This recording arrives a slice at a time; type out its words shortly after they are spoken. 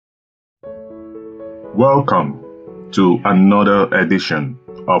Welcome to another edition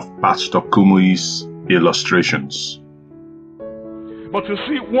of Pastor Kumuyi's Illustrations. But you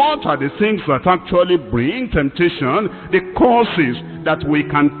see, what are the things that actually bring temptation? The causes that we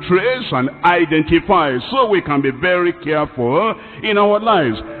can trace and identify, so we can be very careful in our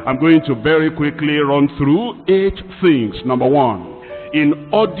lives. I'm going to very quickly run through 8 things. Number 1,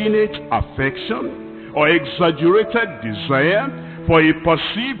 inordinate affection or exaggerated desire for a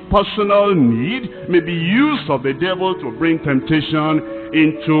perceived personal need may be used of the devil to bring temptation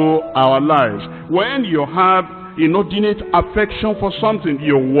into our lives. When you have inordinate affection for something,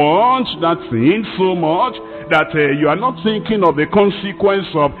 you want that thing so much that you are not thinking of the consequence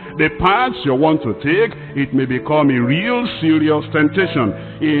of the paths you want to take, it may become a real serious temptation.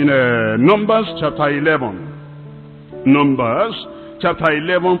 In Numbers chapter 11, Numbers chapter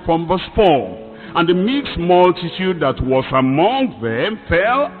 11 from verse 4. And the mixed multitude that was among them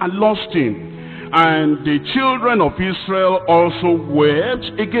fell and lost him. And the children of Israel also wept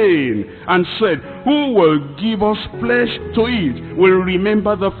again, and said, Who will give us flesh to eat? We'll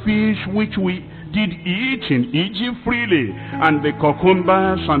remember the fish which we did eat in Egypt freely, and the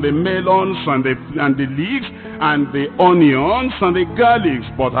cucumbers, and the melons, and the leeks, and the onions, and the garlics.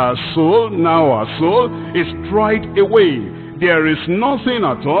 But our soul is dried away. There is nothing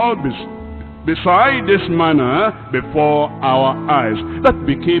at all beside this manna before our eyes. That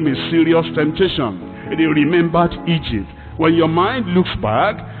became a serious temptation. They remembered Egypt. When your mind looks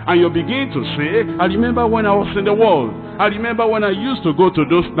back and you begin to say, I remember when I was in the world. I remember when I used to go to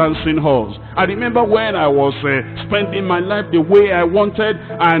those dancing halls. I remember when I was spending my life the way I wanted,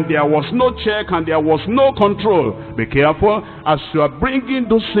 and there was no check and there was no control. Be careful as you are bringing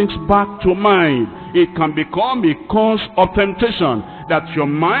those things back to mind. It can become a cause of temptation, that your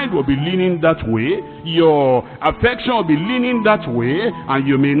mind will be leaning that way, your affection will be leaning that way, and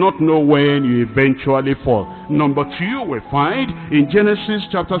you may not know when you eventually fall. Number 2, we find in Genesis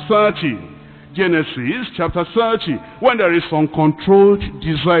chapter 30. Genesis chapter 30, when there is uncontrolled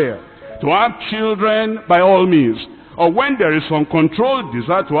desire to have children by all means, or when there is uncontrolled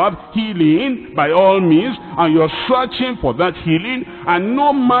desire to have healing by all means, and you're searching for that healing, and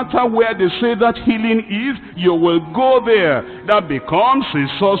no matter where they say that healing is, you will go there. That becomes a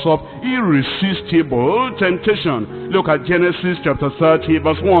source of irresistible temptation. Look at Genesis chapter 30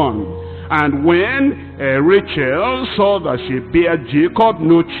 verse 1. And when Rachel saw that she bare Jacob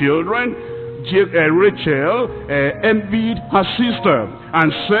no children, Rachel envied her sister,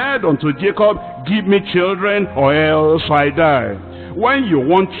 and said unto Jacob, Give me children, or else I die. When you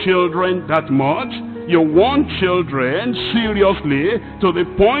want children that much, you want children seriously, to the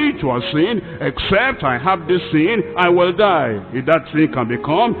point you are saying, except I have this sin, I will die. That thing can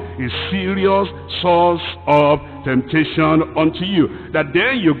become a serious source of temptation unto you. That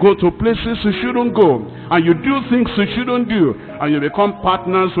then you go to places you shouldn't go, and you do things you shouldn't do, and you become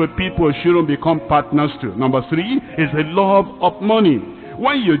partners with people you shouldn't become partners to. Number 3 is the love of money.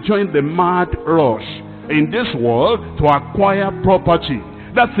 When you join the mad rush in this world to acquire property,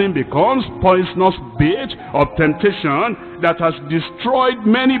 that thing becomes poisonous bait of temptation that has destroyed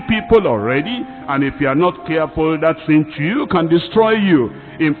many people already, and if you are not careful, that thing too can destroy you.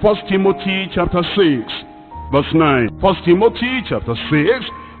 In 1 Timothy chapter 6 verse 9, 1 Timothy chapter 6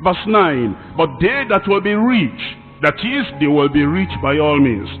 verse 9, but they that will be rich, that is, they will be rich by all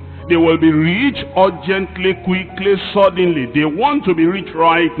means. They will be rich urgently, quickly, suddenly. They want to be rich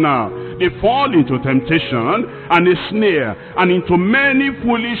right now. They fall into temptation and a snare, and into many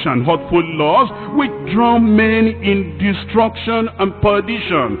foolish and hurtful laws, which drown men in destruction and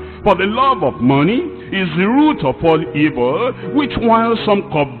perdition. For the love of money is the root of all evil, which while some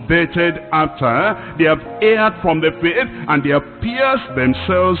coveted after, they have erred from the faith, and they have pierced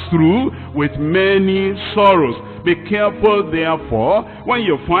themselves through with many sorrows. Be careful, therefore, when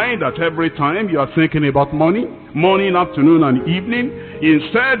you find that every time you are thinking about money, morning, afternoon, and evening,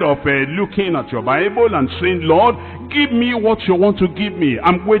 instead of looking at your Bible and saying, Lord, give me what you want to give me.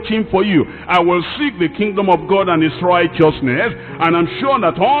 I'm waiting for you. I will seek the kingdom of God and his righteousness, and I'm sure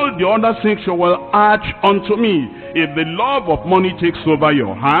that all the other things you will add unto me. If the love of money takes over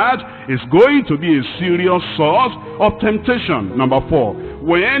your heart, it's going to be a serious source of temptation. Number 4,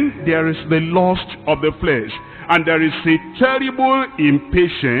 when there is the lust of the flesh, and there is a terrible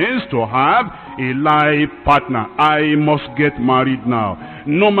impatience to have a life partner. I must get married now.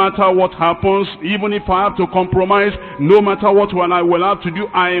 No matter what happens, even if I have to compromise, no matter what I will have to do,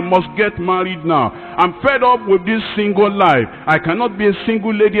 I must get married now. I'm fed up with this single life. I cannot be a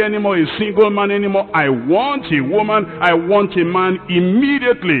single lady anymore, a single man anymore. I want a woman, I want a man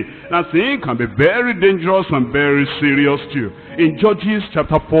immediately. That thing can be very dangerous and very serious too. In Judges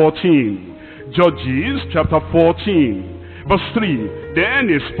chapter 14, Judges chapter 14. Verse 3, then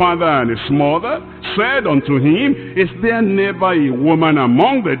his father and his mother said unto him, is there never a woman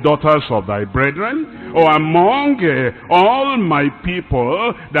among the daughters of thy brethren, or among all my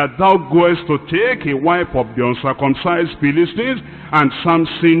people, that thou goest to take a wife of the uncircumcised Philistines? And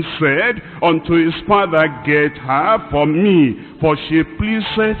Samson said unto his father, get her for me, for she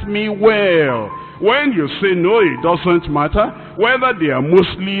pleaseth me well. When you say no, it doesn't matter whether they are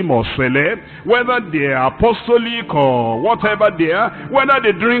Muslim or celeb, whether they are apostolic or whatever they are, whether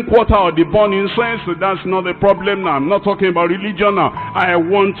they drink water or they burn incense, so that's not the problem now. I'm not talking about religion now. I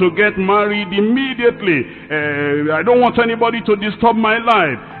want to get married immediately. I don't want anybody to disturb my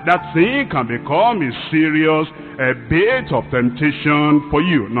life. That thing can become a serious bait of temptation for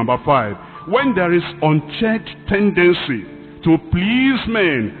you. Number 5, when there is unchecked tendency to please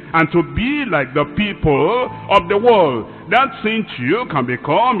men and to be like the people of the world, that thing too can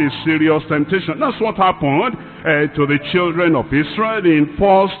become a serious temptation. That's what happened to the children of Israel in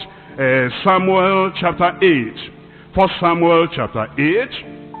 1 Samuel chapter 8. 1 Samuel chapter 8,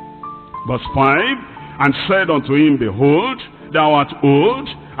 verse 5, and said unto him, behold, thou art old,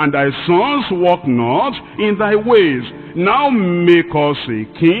 and thy sons walk not in thy ways. Now make us a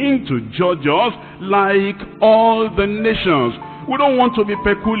king to judge us like all the nations. We don't want to be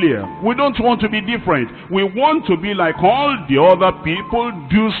peculiar. We don't want to be different. We want to be like all the other people,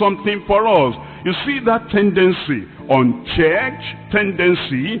 do something for us. You see that tendency, unchecked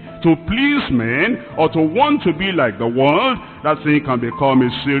tendency to please men or to want to be like the world, that thing can become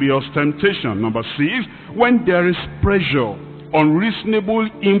a serious temptation. Number 6, when there is pressure, unreasonable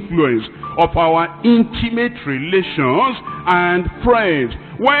influence of our intimate relations and friends.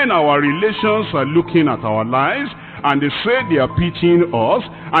 When our relations are looking at our lives and they say they are pitying us,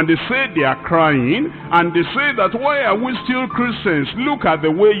 and they say they are crying, and they say that why are we still Christians? Look at the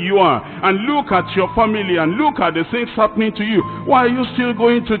way you are, and look at your family, and look at the things happening to you. Why are you still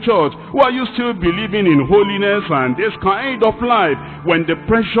going to church? Why are you still believing in holiness and this kind of life? When the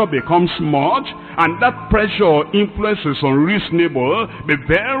pressure becomes much, and that pressure or influence is unreasonable, be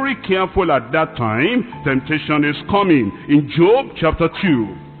very careful at that time. Temptation is coming. In Job chapter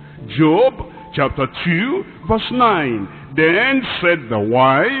 2, Job chapter 2, verse 9. Then said the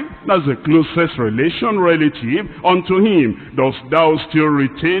wife, that's the closest relative, unto him, dost thou still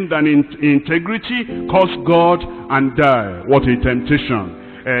retain thine integrity? Curse God and die. What a temptation.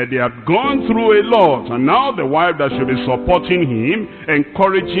 They have gone through a lot, and now the wife that should be supporting him,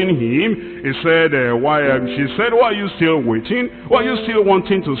 encouraging him, she said, why are you still waiting? Why are you still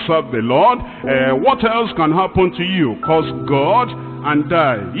wanting to serve the Lord? What else can happen to you? Curse God and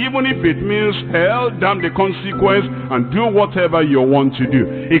die. Even if it means hell, damn the consequence, and do whatever you want to do.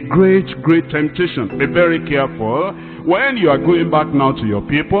 A great temptation. Be very careful. When you are going back now to your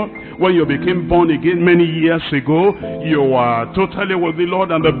people, when you became born again many years ago, you are totally with the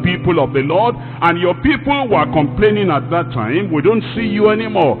Lord and the people of the Lord, and your people were complaining at that time, we don't see you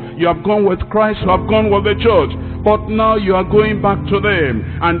anymore. You have gone with Christ, you have gone with the church. But now you are going back to them,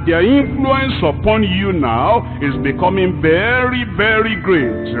 and their influence upon you now is becoming very, very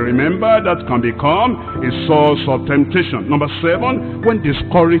great. Remember, that can become a source of temptation. Number 7, when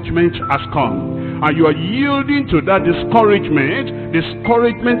discouragement has come, and you are yielding to that discouragement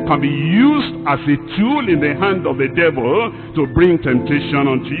can be used as a tool in the hand of the devil to bring temptation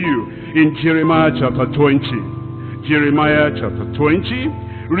unto you. In Jeremiah chapter 20,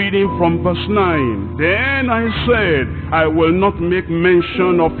 reading from verse 9, then I said, I will not make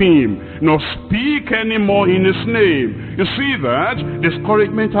mention of him, nor speak any more in his name. You see that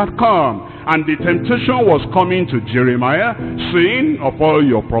discouragement had come, and the temptation was coming to Jeremiah, saying, of all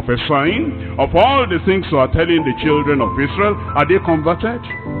your prophesying, of all the things you are telling the children of Israel, are they converted?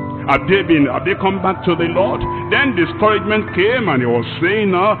 Have they come back to the Lord? Then discouragement came, and he was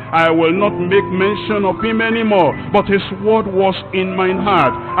saying, now I will not make mention of him anymore. But his word was in mine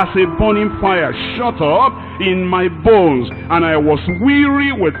heart, as a burning fire shut up in my bones, and I was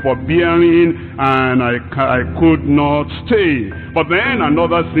weary with forbearing, and I could not stay. But then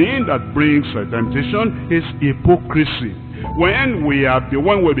another thing that brings temptation is hypocrisy. When we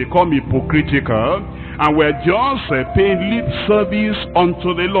become hypocritical, and we're just paying lip service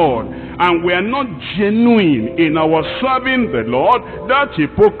unto the Lord, and we are not genuine in our serving the Lord, that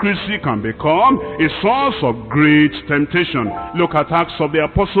hypocrisy can become a source of great temptation. Look at Acts of the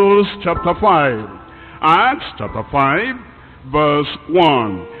Apostles chapter 5. Acts chapter 5 verse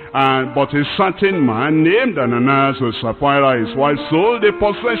 1. But a certain man named Ananias with Sapphira his wife sold a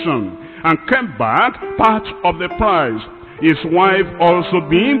possession, and kept back part of the price, his wife also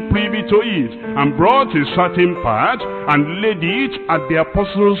being privy to it, and brought a certain part, and laid it at the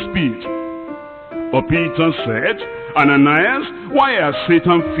apostles' feet. But Peter said, Ananias, why has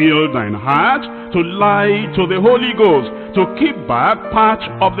Satan filled thine heart to lie to the Holy Ghost, to keep back part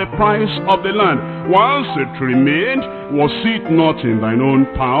of the price of the land? Whilst it remained, was it not in thine own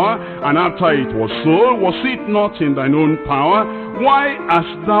power? And after it was sold, was it not in thine own power? Why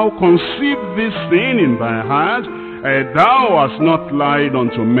hast thou conceived this thing in thy heart? Thou hast not lied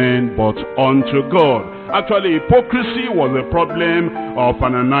unto men, but unto God. Actually, hypocrisy was the problem of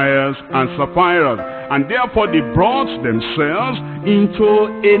Ananias and Sapphira, and therefore they brought themselves into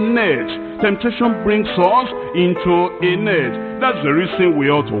a net. Temptation brings us into a net. That's the reason we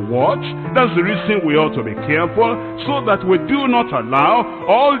ought to watch. That's the reason we ought to be careful, so that we do not allow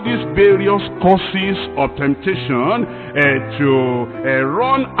all these various causes of temptation to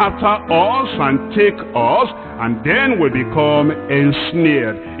run after us and take us, and then we become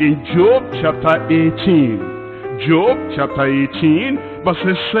ensnared. In Job chapter 18, Job chapter 18,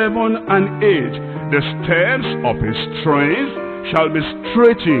 verses 7 and 8, the steps of his strength shall be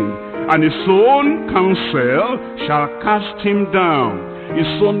straightened, and his own counsel shall cast him down. His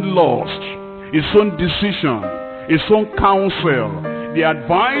own lust, his own decision, his own counsel, the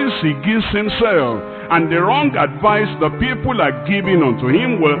advice he gives himself, and the wrong advice the people are giving unto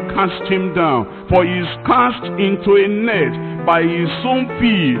him will cast him down. For he is cast into a net by his own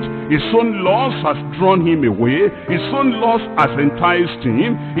feet. His own lust has drawn him away. His own lust has enticed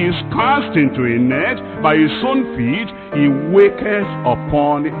him. He is cast into a net by his own feet. He waketh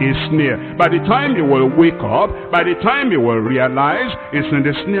upon a snare. By the time he will wake up, by the time he will realize, it's in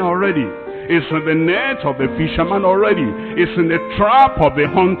the snare already. It's in the net of the fisherman already. It's in the trap of the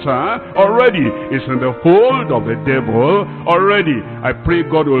hunter already. It's in the hold of the devil already. I pray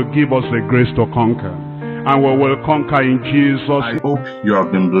God will give us the grace to conquer. And we will conquer in Jesus' name. I hope you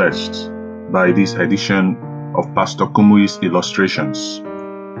have been blessed by this edition of Pastor Kumuyi's illustrations.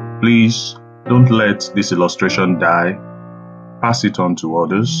 Please don't let this illustration die. Pass it on to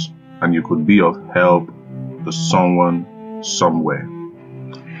others, and you could be of help to someone somewhere.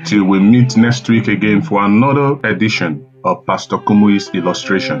 Till we meet next week again for another edition of Pastor Kumuyi's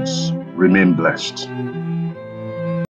illustrations. Remain blessed.